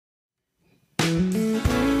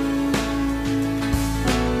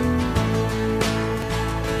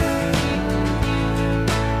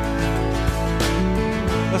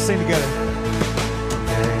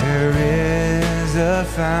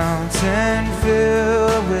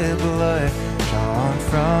filled with blood drawn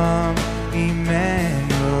from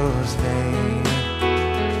Emmanuel's vein,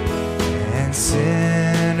 and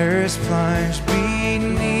sinners plunged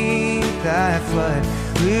beneath thy flood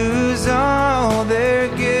lose all their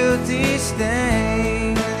guilty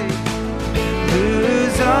stains,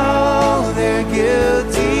 lose all their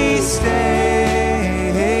guilty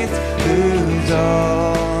stains, lose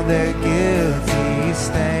all their guilty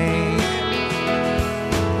stains,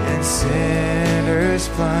 and sinners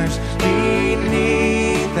plunged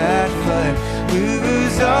beneath that flood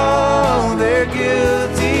lose all their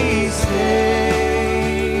guilty stains.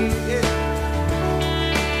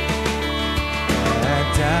 That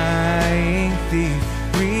dying thief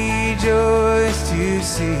rejoiced to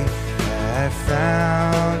see that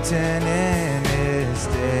fountain in his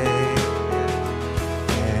day,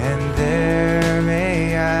 and there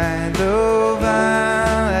may I, though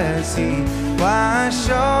vile as he, wash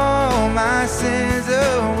all my sins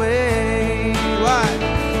away. Why?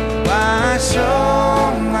 Wash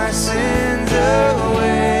all my sins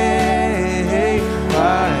away.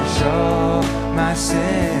 Wash all my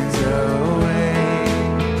sins away.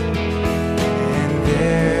 And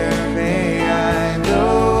there may I,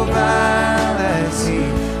 though vile as he,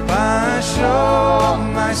 wash all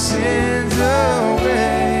my sins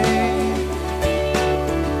away.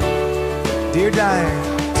 Dear dying,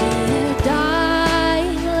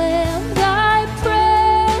 Lamb, thy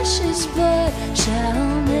precious blood shall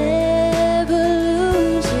never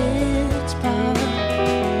lose its power,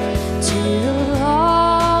 till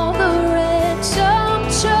all the ransomed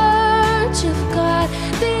church of God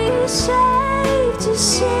be saved to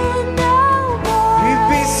sin no more. we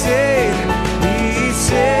be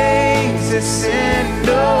saved to sin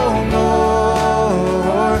no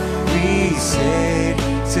more. Be saved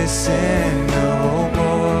to sin no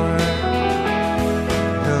more.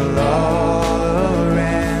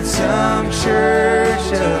 Ransomed church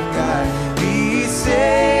of God, be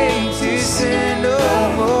saved to sin no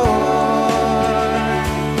more.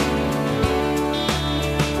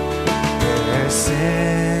 Their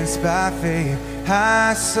sins by faith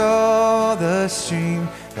I saw the stream,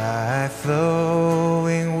 thy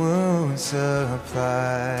flowing wounds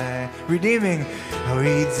supply. Redeeming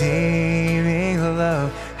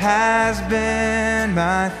love has been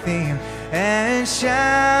my theme, and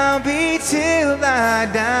shall be till I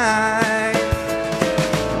die,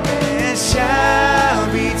 and shall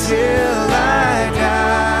be till I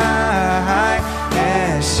die,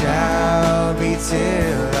 and shall be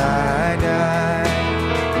till I die.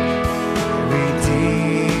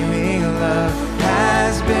 Redeeming love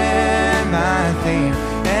has been my theme,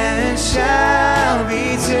 and shall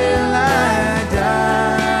be till I die.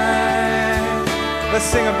 Let's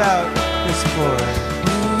sing about this poor.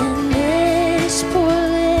 Poor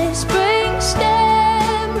lips bring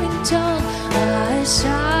stammering tongue, lie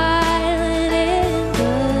silent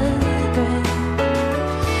in the grave.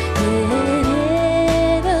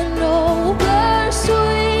 In a nobler,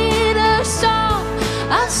 sweeter song,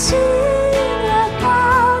 I sing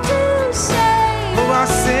about to save. Oh, I'll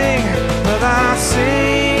sing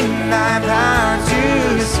thy power to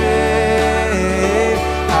save.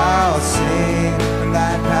 I'll sing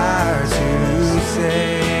thy power to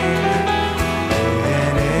save.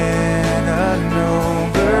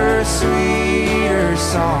 Sweeter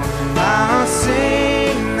song, I'll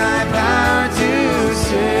sing thy power to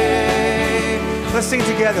save. Let's sing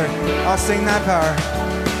together. I'll sing thy power.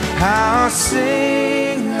 I'll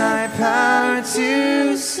sing thy power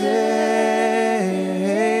to save.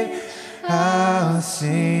 I'll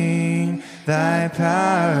sing thy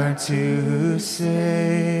power to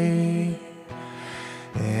save.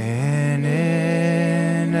 And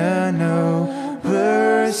in a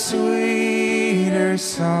nobler, sweeter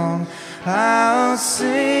song, I'll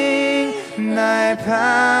sing thy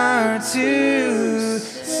power to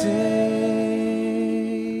save.